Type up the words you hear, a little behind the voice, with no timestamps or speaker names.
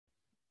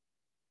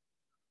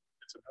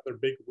It's another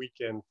big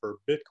weekend for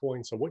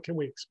Bitcoin. So, what can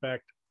we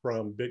expect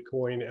from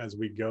Bitcoin as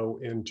we go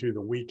into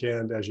the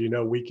weekend? As you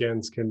know,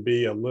 weekends can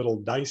be a little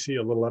dicey,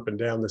 a little up and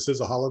down. This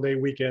is a holiday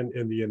weekend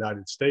in the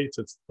United States.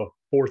 It's the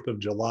 4th of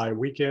July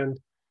weekend.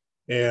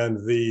 And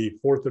the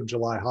 4th of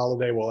July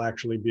holiday will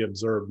actually be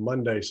observed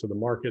Monday. So the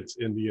markets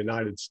in the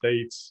United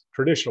States,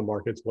 traditional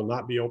markets, will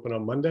not be open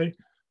on Monday.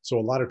 So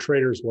a lot of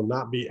traders will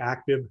not be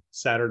active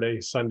Saturday,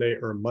 Sunday,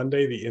 or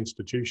Monday. The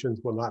institutions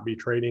will not be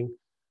trading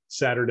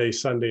Saturday,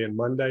 Sunday, and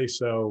Monday.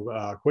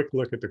 So quick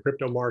look at the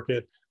crypto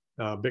market.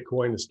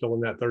 Bitcoin is still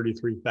in that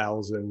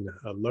 33,000,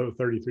 low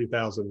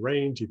 33,000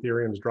 range.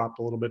 Ethereum's dropped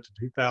a little bit to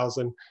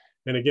 2,000.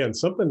 And again,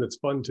 something that's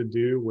fun to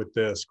do with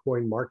this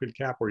coin market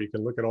cap, where you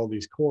can look at all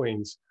these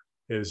coins,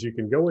 is you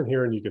can go in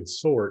here and you can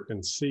sort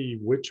and see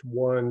which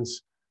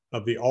ones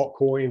of the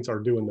altcoins are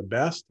doing the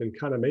best, and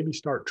kind of maybe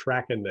start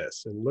tracking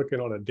this and looking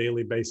on a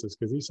daily basis,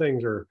 because these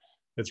things are,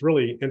 it's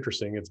really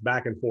interesting. It's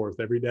back and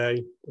forth every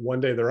day. One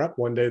day they're up,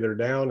 one day they're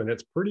down, and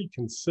it's pretty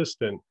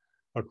consistent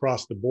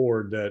across the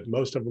board that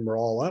most of them are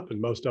all up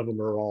and most of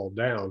them are all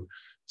down.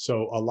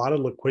 So a lot of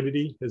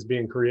liquidity is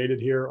being created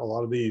here. A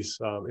lot of these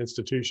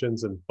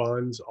institutions and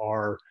funds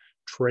are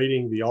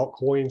trading the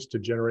altcoins to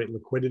generate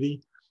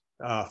liquidity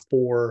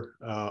for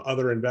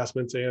other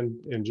investments,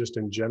 and just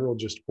in general,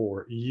 just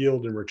for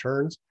yield and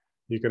returns.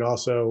 You can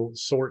also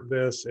sort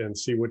this and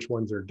see which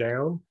ones are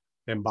down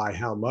and by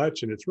how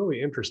much. And it's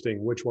really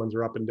interesting which ones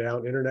are up and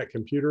down. Internet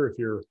Computer, if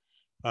you're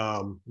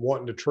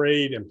wanting to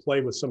trade and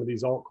play with some of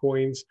these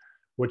altcoins,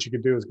 what you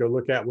could do is go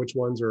look at which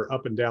ones are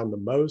up and down the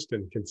most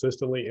and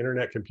consistently.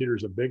 Internet Computer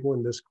is a big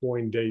one. This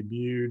coin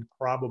debuted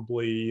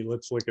probably,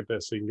 let's look at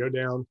this. So you can go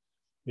down,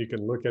 you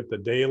can look at the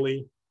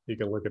daily, you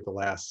can look at the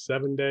last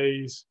 7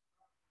 days.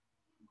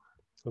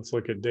 Let's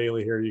look at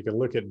daily here. You can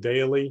look at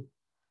daily.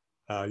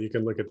 You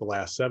can look at the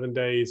last 7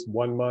 days,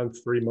 1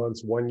 month, 3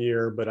 months, 1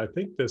 year. But I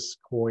think this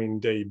coin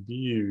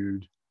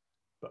debuted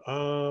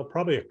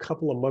probably a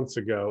couple of months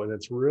ago, and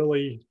it's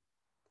really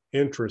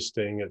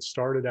interesting. It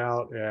started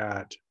out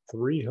at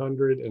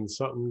 300 and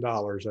something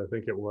dollars, I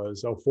think it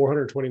was. Oh,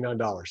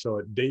 $429. So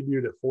it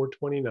debuted at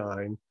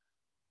 429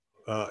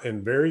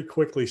 and very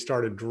quickly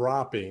started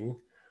dropping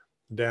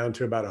down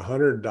to about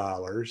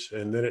 $100,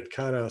 and then it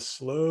kind of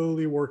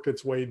slowly worked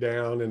its way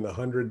down in the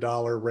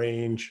 $100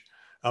 range,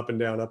 up and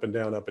down, up and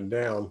down, up and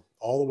down,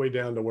 all the way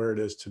down to where it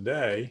is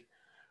today,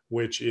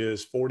 which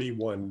is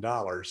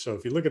 $41. So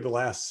if you look at the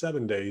last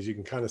 7 days, you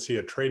can kind of see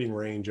a trading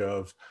range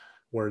of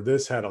where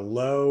this had a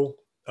low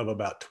of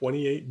about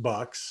 28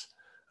 bucks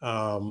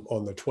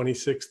on the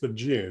 26th of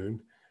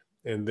June.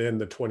 And then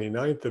the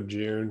 29th of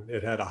June,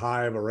 it had a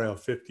high of around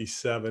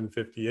 $57,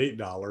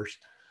 $58.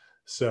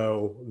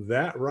 So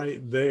that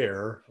right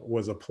there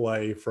was a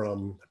play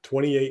from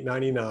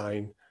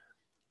 $28.99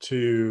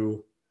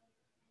 to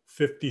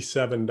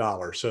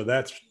 $57. So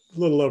that's a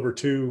little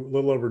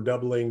over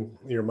doubling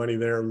your money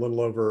there, a little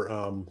over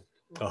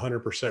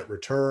 100%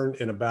 return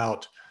in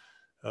about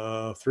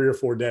 3 or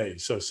 4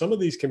 days. So some of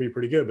these can be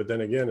pretty good, but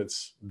then again,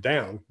 it's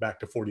down back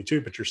to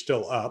 42, but you're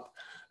still up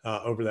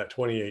over that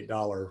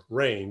 $28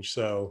 range.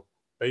 So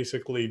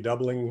basically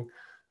doubling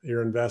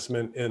your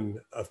investment in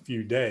a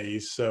few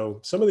days.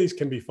 So some of these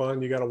can be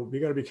fun. You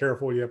gotta be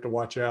careful. You have to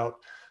watch out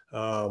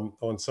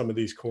on some of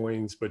these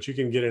coins, but you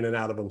can get in and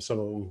out of them, some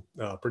of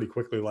them pretty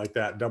quickly like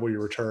that. Double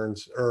your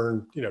returns,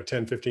 earn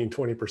 10, 15,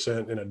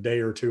 20% in a day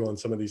or two on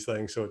some of these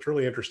things. So it's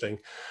really interesting,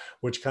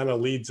 which kind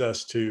of leads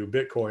us to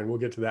Bitcoin. We'll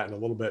get to that in a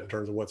little bit in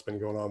terms of what's been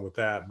going on with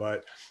that.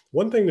 But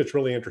one thing that's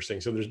really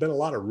interesting, so there's been a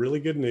lot of really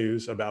good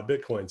news about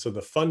Bitcoin. So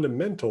the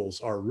fundamentals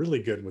are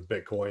really good with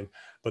Bitcoin,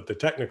 but the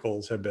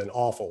technicals have been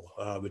awful.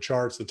 The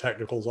charts, the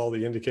technicals, all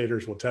the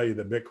indicators will tell you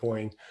that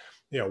Bitcoin,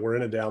 we're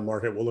in a down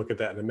market. We'll look at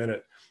that in a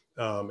minute.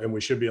 And we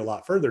should be a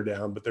lot further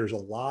down, but there's a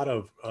lot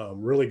of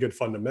really good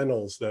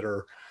fundamentals that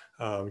are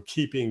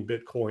keeping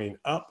Bitcoin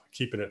up,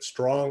 keeping it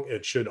strong.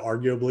 It should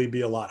arguably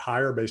be a lot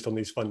higher based on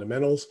these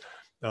fundamentals.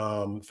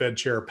 Fed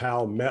Chair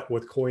Powell met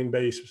with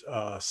Coinbase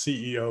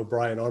CEO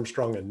Brian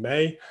Armstrong in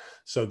May.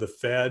 So the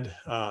Fed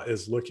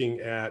is looking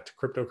at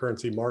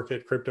cryptocurrency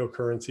market,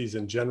 cryptocurrencies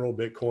in general,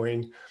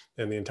 Bitcoin,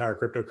 and the entire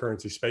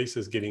cryptocurrency space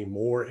is getting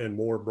more and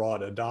more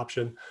broad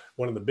adoption.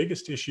 One of the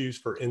biggest issues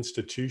for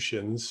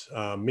institutions,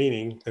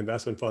 meaning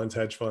investment funds,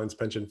 hedge funds,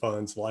 pension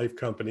funds, life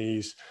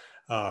companies,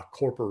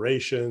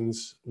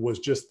 corporations, was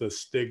just the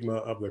stigma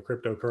of the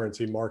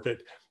cryptocurrency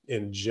market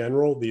in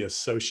general, the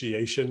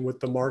association with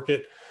the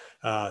market.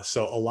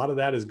 So a lot of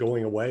that is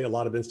going away. A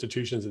lot of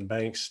institutions and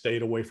banks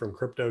stayed away from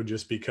crypto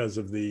just because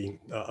of the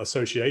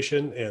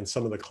association and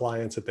some of the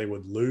clients that they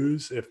would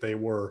lose if they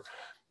were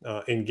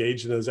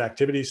engaged in those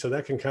activities. So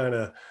that can kind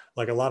of,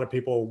 like, a lot of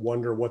people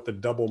wonder what the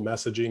double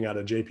messaging out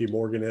of JP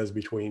Morgan is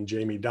between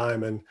Jamie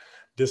Dimon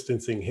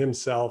distancing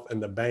himself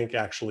and the bank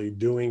actually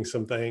doing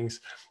some things.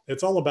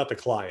 It's all about the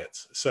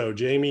clients. So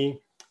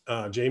Jamie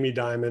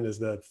Dimon is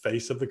the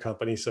face of the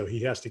company. So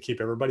he has to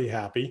keep everybody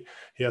happy.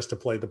 He has to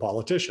play the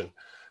politician.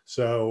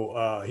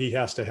 So he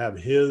has to have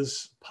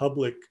his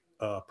public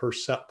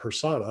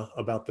persona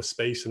about the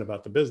space and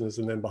about the business.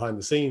 And then behind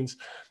the scenes,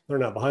 they're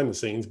not behind the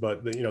scenes,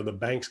 but the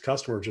bank's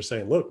customers are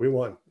saying, look, we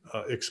want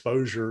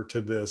exposure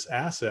to this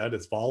asset.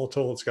 It's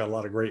volatile. It's got a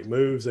lot of great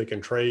moves. They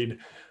can trade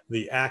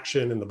the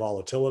action and the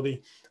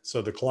volatility.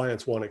 So the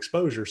clients want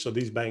exposure. So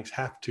these banks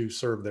have to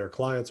serve their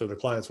clients, or the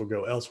clients will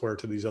go elsewhere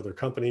to these other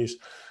companies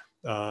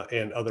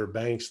and other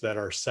banks that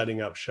are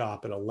setting up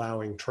shop and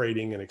allowing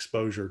trading and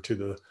exposure to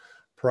the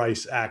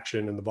price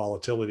action and the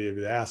volatility of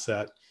the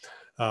asset.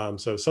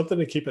 So something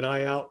to keep an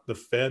eye out. The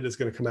Fed is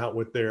going to come out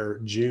with their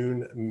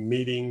June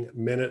meeting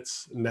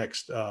minutes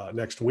next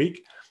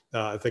week.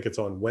 I think it's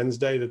on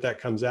Wednesday that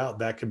comes out.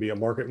 That could be a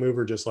market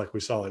mover, just like we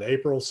saw in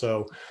April.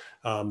 So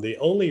the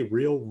only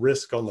real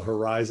risk on the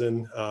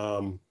horizon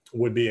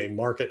would be a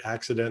market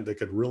accident that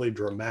could really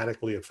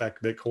dramatically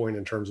affect Bitcoin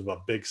in terms of a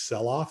big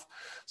sell-off.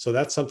 So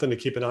that's something to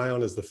keep an eye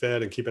on, as the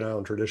Fed, and keep an eye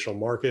on traditional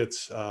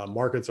markets.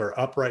 Markets are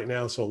up right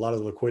now, so a lot of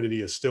the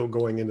liquidity is still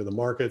going into the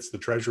markets. The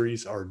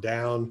treasuries are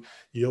down,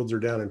 yields are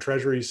down in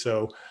treasuries,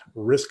 so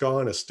risk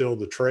on is still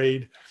the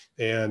trade.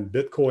 And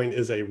Bitcoin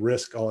is a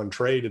risk on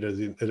trade. It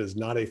is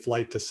not a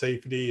flight to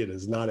safety. It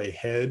is not a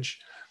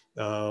hedge.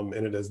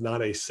 And it is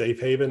not a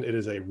safe haven. It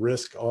is a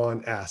risk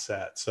on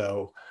asset.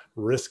 So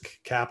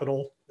risk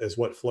capital is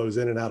what flows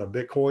in and out of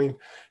Bitcoin.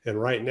 And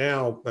right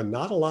now,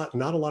 not a lot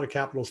of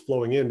capital is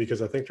flowing in,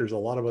 because I think there's a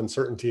lot of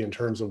uncertainty in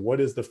terms of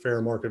what is the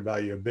fair market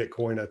value of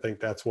Bitcoin. I think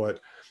that's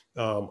what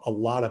a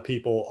lot of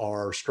people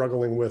are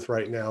struggling with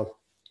right now.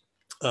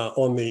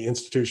 On the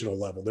institutional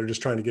level, they're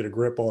just trying to get a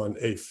grip on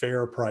a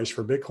fair price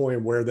for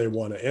Bitcoin, where they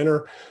want to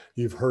enter.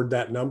 You've heard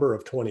that number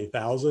of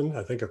 20,000.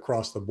 I think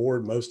across the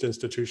board, most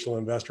institutional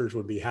investors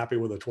would be happy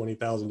with a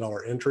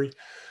 $20,000 entry.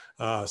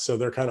 So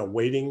they're kind of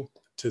waiting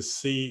to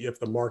see if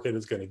the market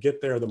is going to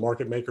get there. The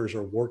market makers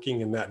are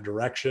working in that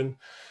direction.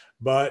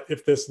 But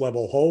if this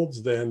level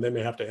holds, then they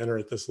may have to enter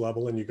at this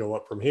level, and you go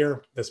up from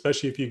here,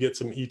 especially if you get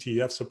some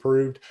ETFs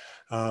approved.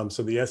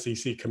 So the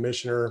SEC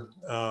commissioner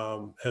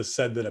has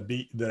said that a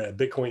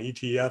Bitcoin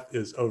ETF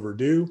is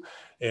overdue,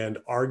 and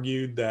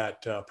argued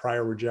that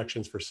prior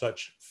rejections for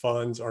such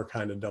funds are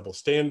kind of double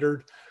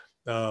standard.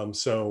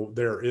 So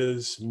there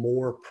is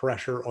more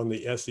pressure on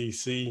the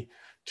SEC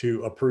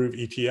to approve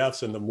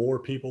ETFs, and the more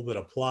people that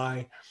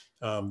apply,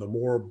 the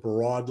more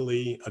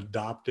broadly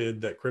adopted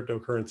that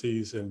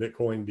cryptocurrencies and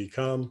Bitcoin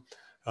become,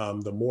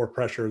 the more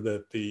pressure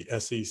that the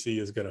SEC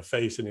is going to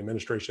face, and the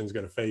administration is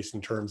going to face,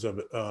 in terms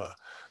of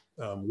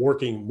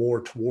working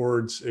more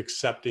towards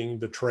accepting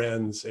the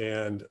trends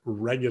and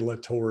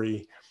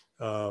regulatory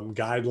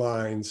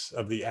guidelines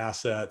of the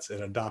assets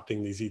and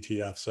adopting these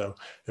ETFs. So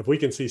if we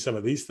can see some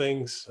of these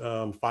things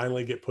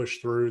finally get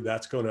pushed through,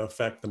 that's going to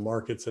affect the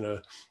markets in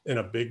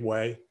a big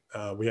way.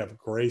 We have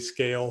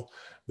Grayscale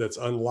that's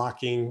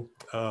unlocking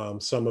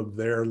some of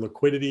their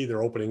liquidity.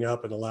 They're opening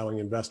up and allowing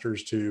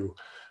investors to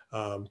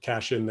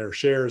cash in their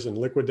shares and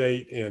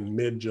liquidate in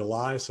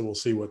mid-July. So we'll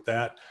see what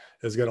that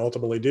is going to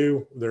ultimately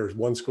do. There's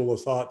one school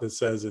of thought that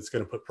says it's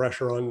going to put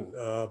pressure on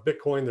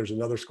Bitcoin. There's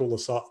another school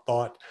of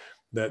thought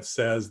that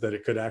says that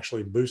it could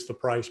actually boost the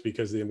price,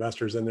 because the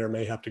investors in there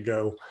may have to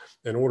go,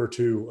 in order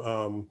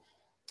to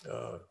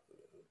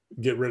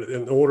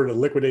in order to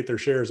liquidate their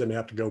shares, they may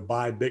have to go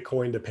buy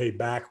Bitcoin to pay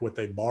back what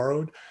they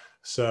borrowed.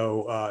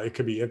 So it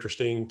could be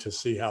interesting to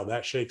see how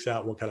that shakes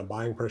out, what kind of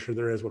buying pressure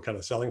there is, what kind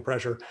of selling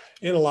pressure.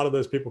 And a lot of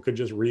those people could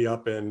just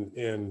re-up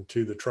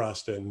into the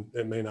trust, and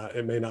it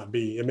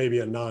may be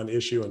a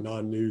non-issue, a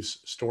non-news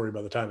story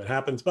by the time it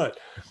happens. But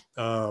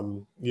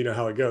you know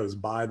how it goes: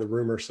 buy the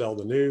rumor, sell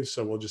the news.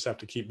 So we'll just have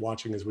to keep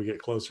watching as we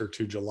get closer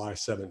to July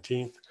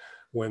 17th,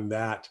 when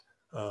that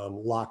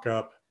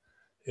lockup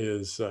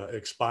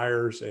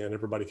expires and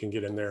everybody can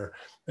get in there.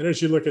 And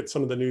as you look at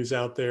some of the news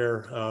out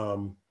there,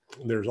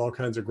 there's all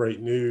kinds of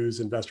great news.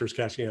 Investors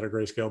cashing out of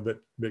Grayscale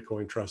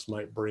Bitcoin Trust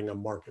might bring a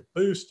market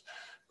boost.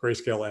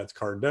 Grayscale adds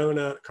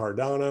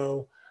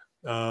Cardano.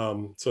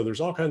 So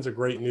there's all kinds of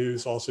great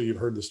news. Also, you've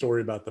heard the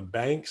story about the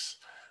banks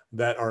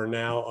that are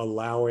now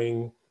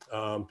allowing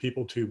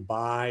people to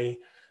buy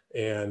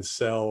and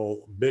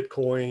sell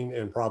Bitcoin,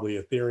 and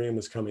probably Ethereum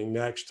is coming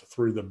next,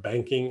 through the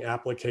banking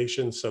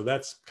application. So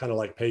that's kind of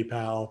like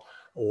PayPal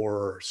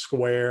or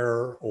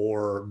Square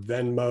or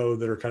Venmo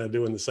that are kind of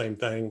doing the same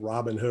thing,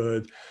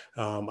 Robinhood.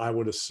 I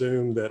would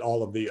assume that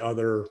all of the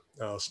other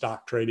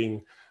stock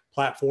trading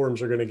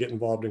platforms are going to get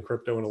involved in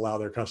crypto and allow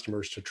their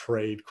customers to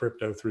trade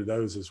crypto through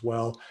those as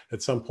well.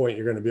 At some point,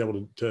 you're going to be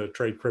able to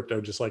trade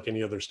crypto just like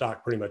any other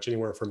stock, pretty much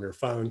anywhere from your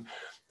phone.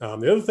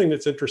 The other thing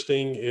that's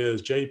interesting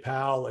is Jay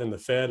Powell and the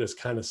Fed is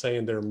kind of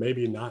saying they're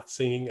maybe not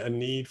seeing a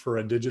need for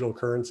a digital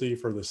currency,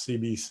 for the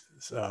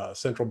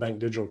central bank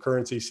digital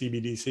currency,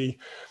 CBDC.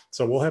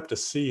 So we'll have to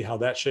see how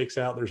that shakes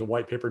out. There's a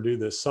white paper due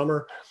this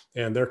summer,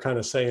 and they're kind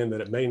of saying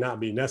that it may not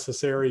be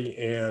necessary.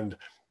 And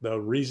The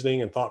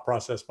reasoning and thought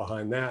process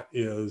behind that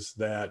is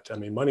that, I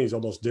mean, money is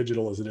almost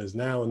digital as it is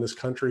now in this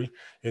country.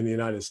 In the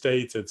United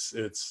States,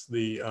 it's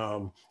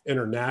the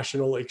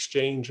international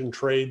exchange and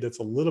trade that's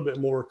a little bit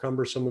more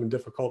cumbersome and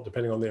difficult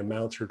depending on the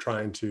amounts you're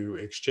trying to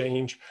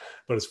exchange.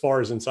 But as far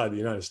as inside the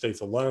United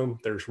States alone,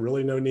 there's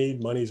really no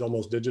need. Money's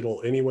almost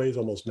digital anyways.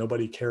 Almost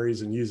nobody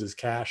carries and uses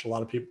cash. A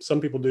lot of people, some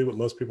people do, but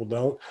most people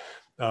don't,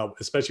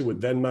 especially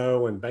with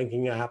Venmo and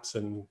banking apps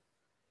and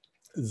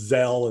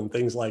Zelle and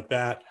things like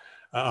that.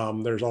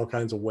 There's all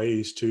kinds of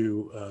ways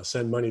to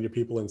send money to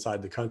people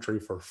inside the country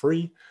for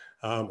free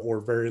or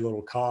very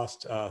little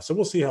cost. So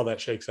we'll see how that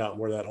shakes out and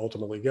where that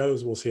ultimately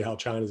goes. We'll see how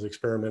China's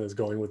experiment is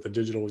going with the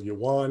digital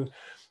yuan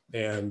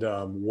and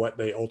what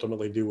they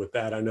ultimately do with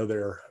that. I know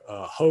their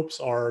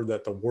hopes are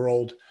that the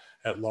world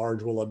at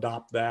large will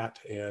adopt that,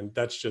 and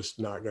that's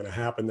just not going to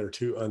happen. They're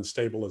too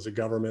unstable as a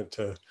government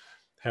to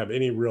have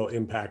any real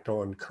impact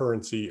on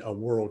currency, a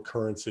world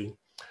currency.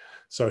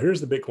 So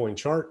here's the Bitcoin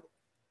chart.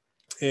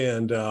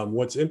 And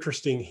what's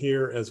interesting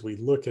here as we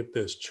look at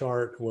this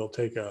chart, we'll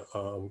take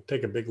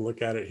a big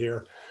look at it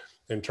here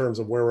in terms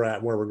of where we're at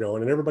and where we're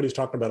going. And everybody's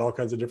talking about all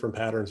kinds of different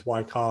patterns,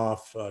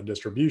 Wyckoff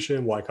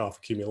distribution, Wyckoff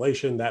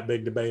accumulation, that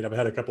big debate. I've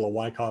had a couple of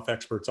Wyckoff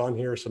experts on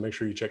here, so make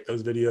sure you check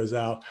those videos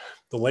out.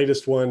 The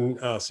latest one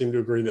seemed to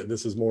agree that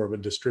this is more of a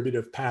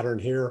distributive pattern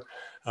here.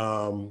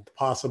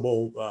 Obviously,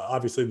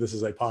 this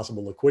is a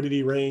possible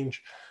liquidity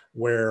range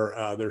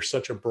where there's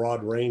such a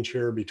broad range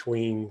here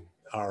between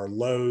our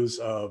lows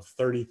of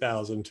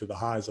 30,000 to the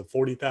highs of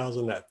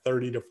 40,000, that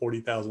 $30,000 to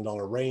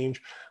 $40,000 range.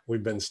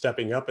 We've been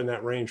stepping up in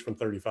that range from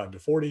 35 to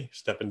 40,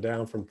 stepping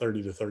down from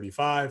 30 to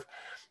 35.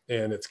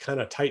 And it's kind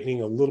of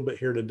tightening a little bit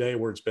here today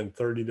where it's been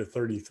 30 to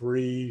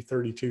 33,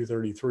 32,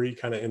 33,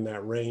 kind of in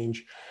that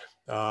range.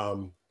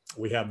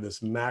 We have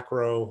this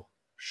macro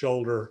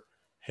shoulder,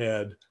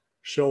 head,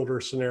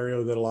 shoulder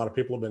scenario that a lot of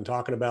people have been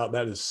talking about.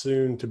 That is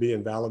soon to be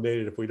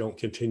invalidated if we don't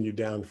continue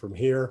down from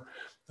here.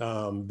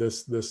 Then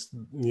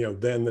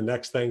the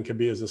next thing could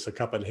be, is this a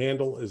cup and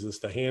handle? Is this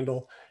the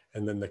handle?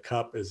 And then the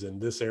cup is in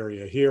this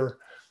area here.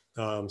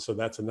 So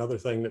that's another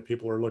thing that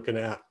people are looking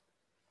at,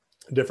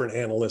 different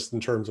analysts in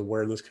terms of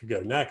where this could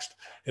go next.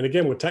 And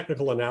again, with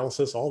technical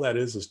analysis, all that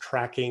is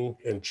tracking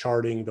and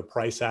charting the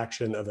price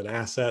action of an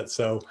asset.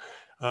 So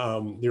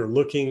you're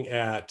looking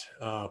at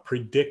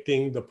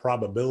predicting the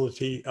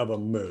probability of a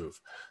move.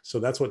 So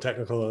that's what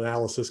technical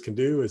analysis can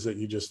do, is that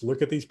you just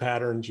look at these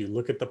patterns, you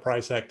look at the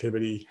price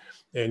activity,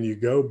 and you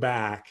go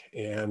back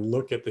and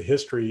look at the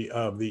history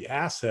of the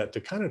asset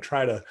to kind of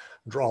try to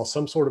draw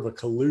some sort of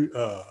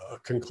a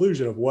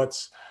conclusion of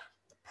what's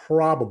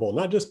probable,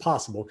 not just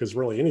possible, because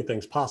really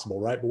anything's possible,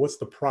 right? But what's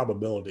the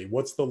probability?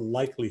 What's the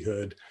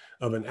likelihood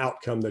of an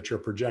outcome that you're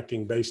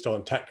projecting based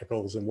on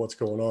technicals and what's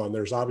going on?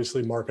 There's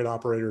obviously market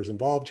operators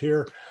involved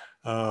here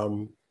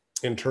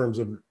in terms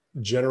of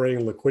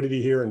generating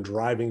liquidity here and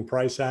driving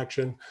price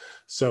action.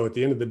 So at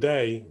the end of the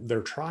day,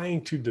 they're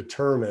trying to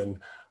determine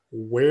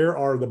where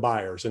are the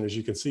buyers. And as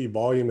you can see,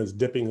 volume is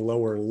dipping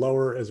lower and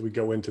lower as we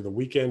go into the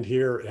weekend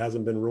here. It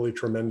hasn't been really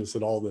tremendous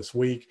at all this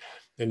week.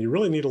 And you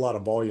really need a lot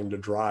of volume to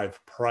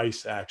drive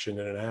price action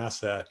in an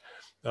asset.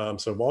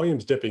 So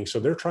volume's dipping.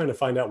 So they're trying to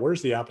find out,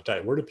 where's the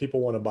appetite? Where do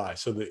people want to buy?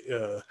 So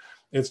the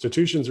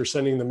institutions are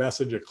sending the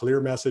message, a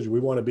clear message. We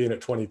want to be in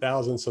at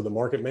 20,000. So the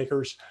market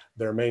makers,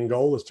 their main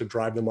goal is to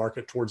drive the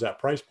market towards that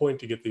price point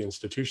to get the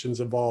institutions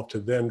involved to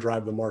then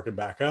drive the market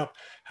back up.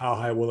 How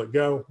high will it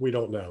go? We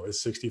don't know.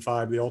 Is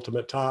 65 the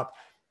ultimate top?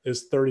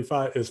 Is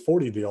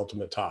 40 the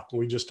ultimate top?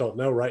 We just don't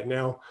know right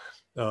now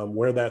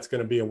where that's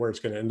going to be and where it's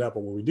going to end up.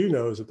 But what we do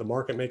know is that the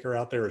market maker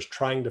out there is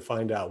trying to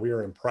find out. We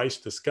are in price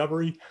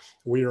discovery.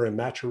 We are in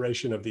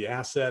maturation of the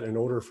asset. In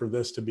order for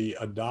this to be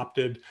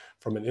adopted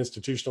from an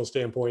institutional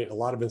standpoint, a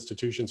lot of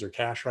institutions are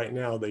cash right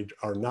now. They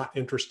are not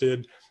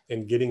interested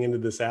in getting into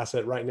this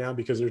asset right now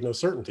because there's no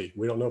certainty.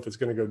 We don't know if it's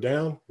going to go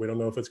down. We don't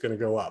know if it's going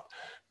to go up.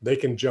 They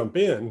can jump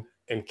in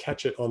and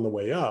catch it on the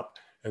way up,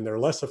 and they're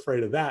less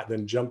afraid of that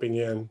than jumping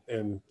in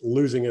and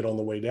losing it on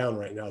the way down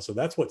right now. So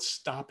that's what's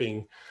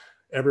stopping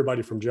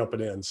everybody from jumping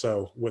in.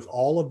 So with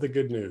all of the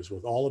good news,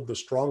 with all of the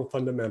strong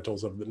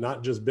fundamentals of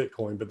not just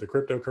Bitcoin, but the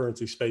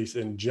cryptocurrency space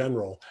in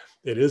general,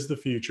 it is the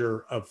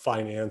future of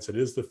finance. It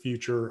is the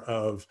future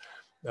of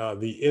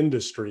the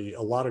industry.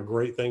 A lot of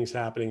great things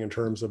happening in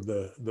terms of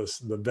the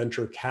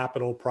venture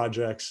capital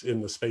projects in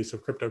the space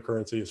of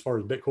cryptocurrency. As far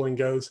as Bitcoin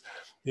goes,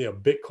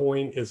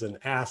 Bitcoin is an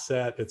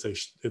asset. It's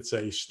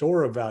a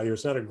store of value.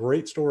 It's not a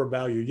great store of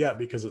value yet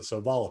because it's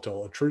so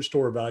volatile. A true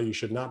store of value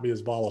should not be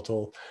as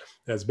volatile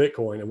as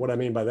Bitcoin. And what I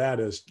mean by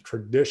that is,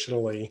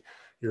 traditionally,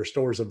 your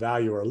stores of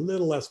value are a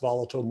little less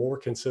volatile, more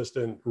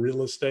consistent: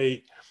 real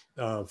estate,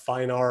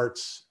 fine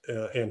arts,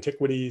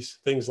 antiquities,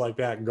 things like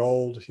that,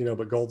 gold,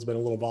 but gold's been a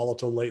little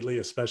volatile lately,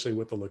 especially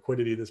with the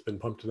liquidity that's been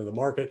pumped into the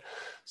market.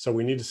 So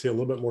we need to see a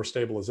little bit more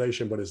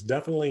stabilization, but it's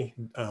definitely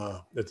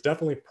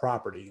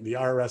property. The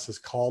IRS has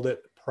called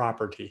it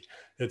property.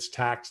 It's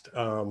taxed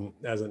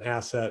as an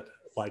asset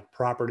like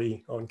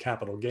property on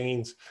capital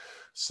gains.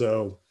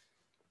 So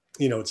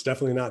It's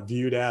definitely not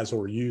viewed as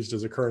or used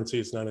as a currency.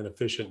 It's not an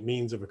efficient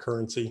means of a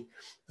currency.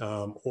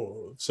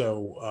 It'll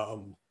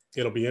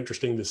be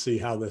interesting to see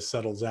how this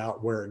settles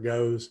out, where it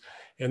goes.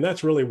 And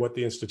that's really what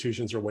the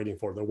institutions are waiting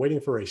for. They're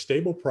waiting for a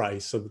stable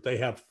price so that they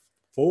have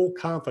full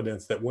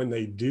confidence that when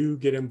they do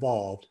get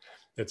involved,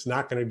 it's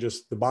not going to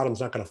just, the bottom's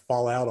not going to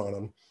fall out on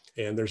them.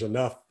 And there's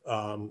enough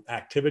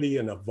activity,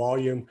 enough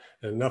volume,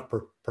 and enough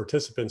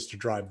participants to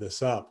drive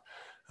this up.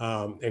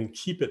 And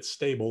keep it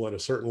stable at a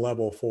certain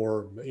level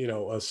for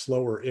a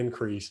slower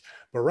increase.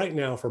 But right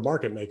now, for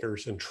market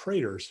makers and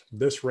traders,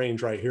 this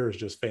range right here is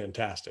just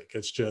fantastic.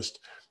 It's just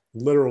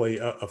literally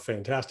a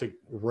fantastic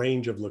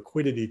range of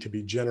liquidity to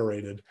be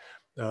generated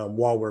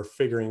while we're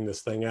figuring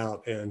this thing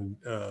out and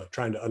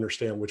trying to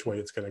understand which way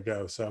it's going to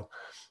go. So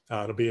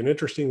it'll be an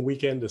interesting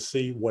weekend to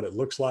see what it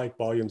looks like.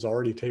 Volume's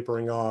already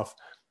tapering off.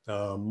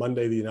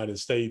 Monday, the United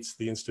States,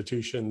 the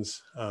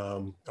institutions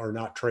are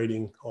not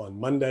trading on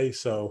Monday.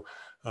 So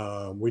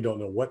we don't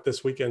know what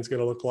this weekend's going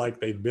to look like.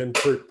 They've been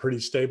pretty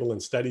stable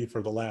and steady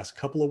for the last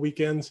couple of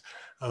weekends.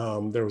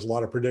 There was a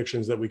lot of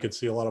predictions that we could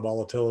see a lot of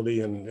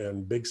volatility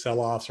and big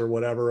sell-offs or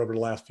whatever over the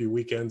last few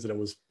weekends,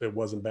 and it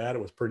wasn't bad.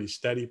 It was pretty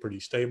steady, pretty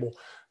stable,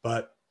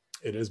 but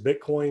it is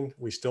Bitcoin.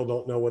 We still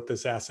don't know what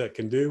this asset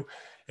can do.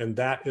 And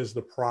that is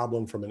the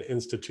problem from an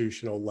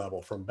institutional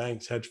level, from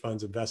banks, hedge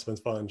funds, investment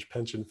funds,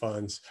 pension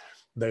funds.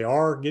 They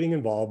are getting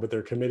involved, but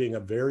they're committing a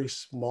very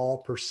small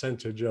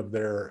percentage of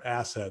their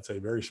assets, a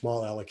very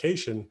small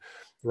allocation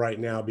right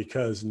now,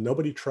 because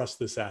nobody trusts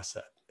this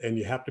asset. And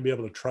you have to be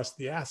able to trust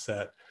the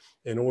asset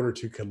in order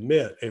to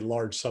commit a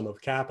large sum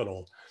of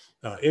capital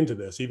into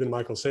this. Even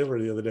Michael Saylor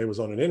the other day was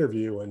on an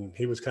interview and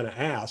he was kind of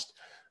asked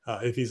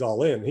if he's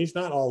all in. He's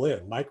not all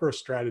in.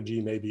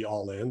 MicroStrategy may be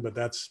all in, but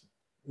that's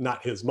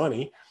not his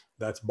money.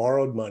 That's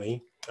borrowed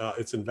money.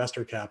 It's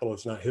investor capital.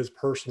 It's not his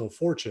personal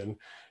fortune.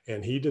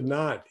 And he did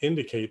not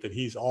indicate that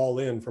he's all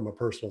in from a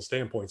personal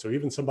standpoint. So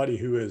even somebody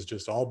who is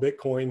just all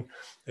Bitcoin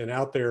and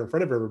out there in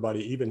front of everybody,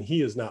 even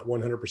he is not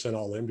 100%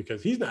 all in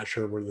because he's not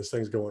sure where this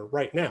thing's going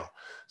right now.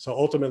 So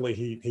ultimately,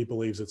 he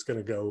believes it's going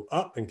to go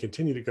up and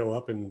continue to go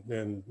up and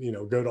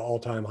go to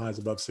all-time highs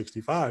above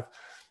 65.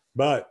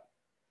 But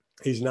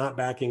he's not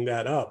backing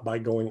that up by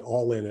going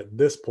all in at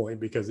this point,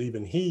 because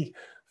even he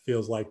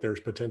feels like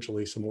there's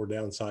potentially some more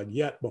downside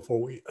yet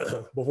before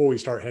we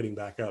start heading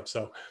back up.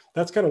 So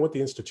that's kind of what the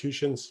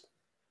institutions,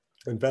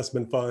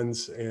 investment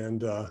funds,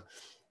 and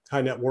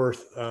high net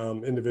worth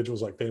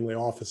individuals like family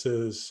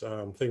offices,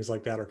 things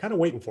like that are kind of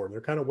waiting for.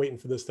 They're kind of waiting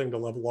for this thing to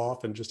level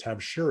off and just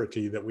have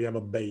surety that we have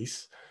a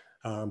base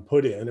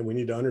put in, and we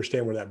need to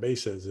understand where that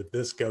base is. If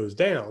this goes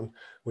down,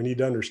 we need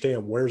to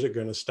understand where's it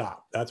going to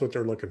stop. That's what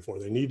they're looking for.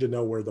 They need to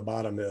know where the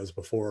bottom is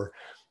before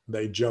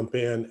they jump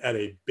in at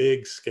a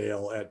big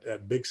scale,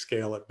 at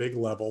big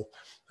level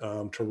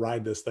to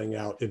ride this thing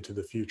out into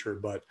the future.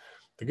 But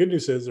the good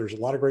news is there's a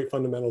lot of great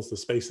fundamentals. The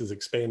space is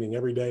expanding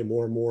every day.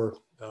 More and more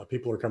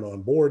people are coming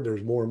on board.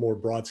 There's more and more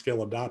broad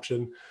scale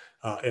adoption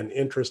and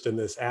interest in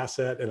this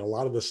asset. And a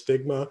lot of the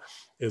stigma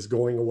is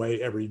going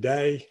away every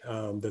day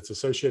that's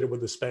associated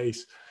with the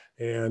space.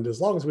 And as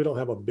long as we don't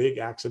have a big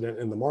accident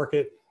in the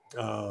market,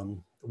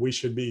 we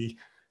should be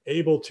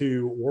able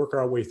to work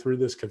our way through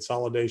this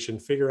consolidation,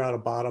 figure out a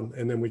bottom,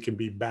 and then we can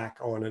be back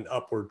on an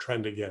upward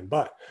trend again.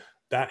 But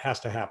that has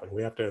to happen.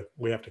 We have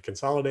to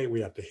consolidate.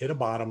 We have to hit a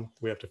bottom.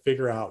 We have to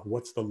figure out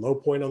what's the low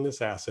point on this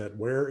asset.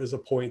 Where is a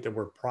point that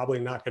we're probably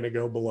not going to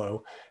go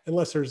below,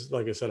 unless there's,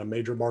 like I said, a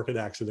major market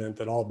accident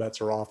that all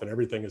bets are off and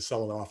everything is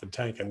selling off and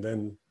tanking.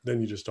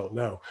 Then you just don't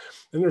know.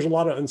 And there's a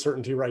lot of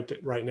uncertainty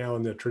right now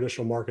in the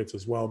traditional markets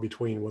as well,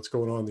 between what's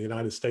going on in the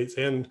United States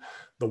and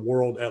the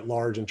world at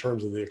large in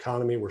terms of the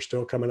economy. We're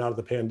still coming out of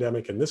the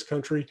pandemic in this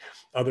country.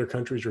 Other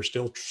countries are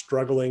still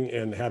struggling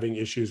and having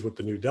issues with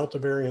the new Delta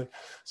variant.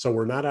 So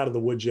we're not out of the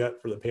woods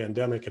yet for the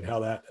pandemic and how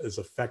that is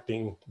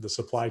affecting the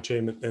supply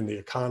chain and the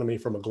economy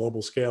from a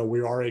global scale.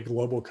 We are a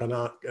global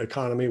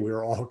economy. We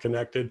are all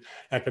connected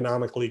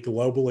economically,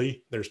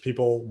 globally. There's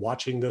people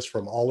watching this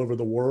from all over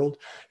the world.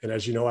 And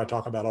as you know, I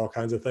talk about all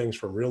kinds of things,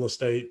 from real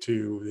estate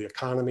to the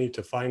economy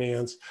to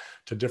finance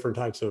to different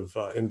types of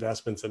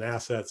investments and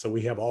assets. So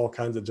we have all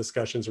kinds of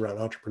discussions around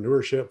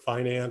entrepreneurship,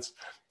 finance,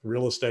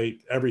 real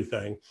estate,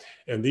 everything.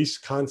 And these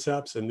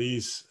concepts and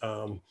these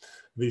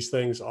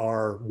things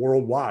are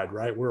worldwide,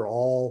 right? We're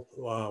all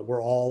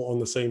on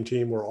the same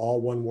team. We're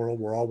all one world.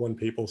 We're all one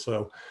people.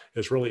 So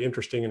it's really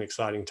interesting and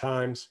exciting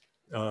times.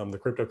 The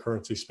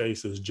cryptocurrency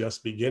space is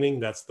just beginning.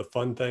 That's the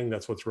fun thing.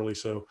 That's what's really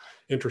so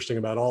interesting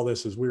about all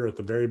this, is we're at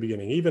the very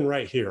beginning. Even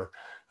right here,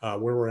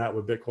 where we're at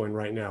with Bitcoin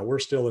right now, we're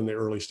still in the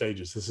early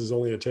stages. This is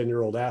only a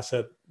 10-year-old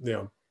asset,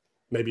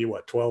 maybe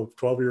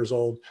 12 years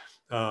old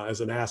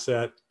as an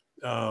asset.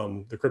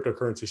 The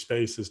cryptocurrency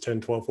space is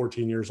 10, 12,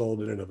 14 years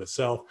old in and of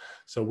itself.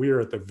 So we are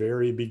at the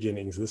very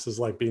beginnings. This is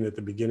like being at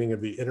the beginning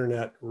of the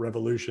internet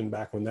revolution,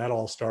 back when that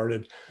all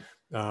started,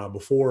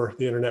 before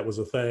the internet was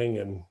a thing.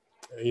 And,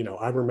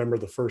 I remember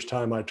the first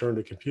time I turned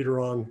a computer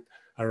on.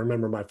 I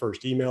remember my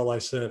first email I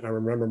sent. I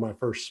remember my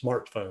first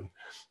smartphone.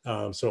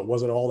 So it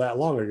wasn't all that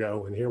long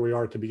ago. And here we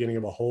are at the beginning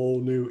of a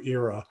whole new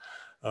era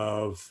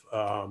of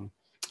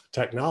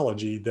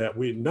technology that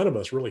none of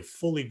us really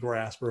fully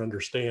grasp or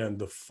understand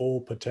the full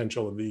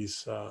potential of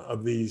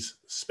these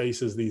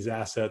spaces, these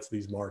assets,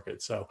 these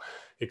markets. So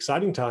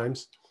exciting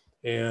times.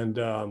 And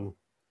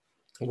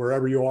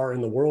wherever you are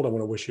in the world, I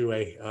want to wish you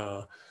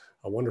a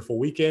wonderful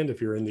weekend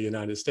if you're in the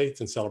United States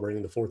and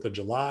celebrating the 4th of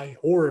July,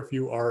 or if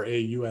you are a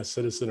U.S.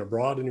 citizen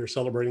abroad and you're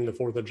celebrating the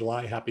 4th of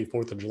July, happy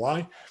 4th of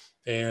July.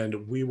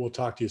 And we will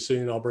talk to you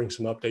soon. I'll bring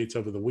some updates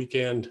over the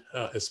weekend,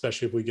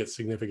 especially if we get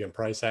significant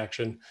price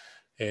action.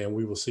 And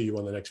we will see you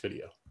on the next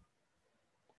video.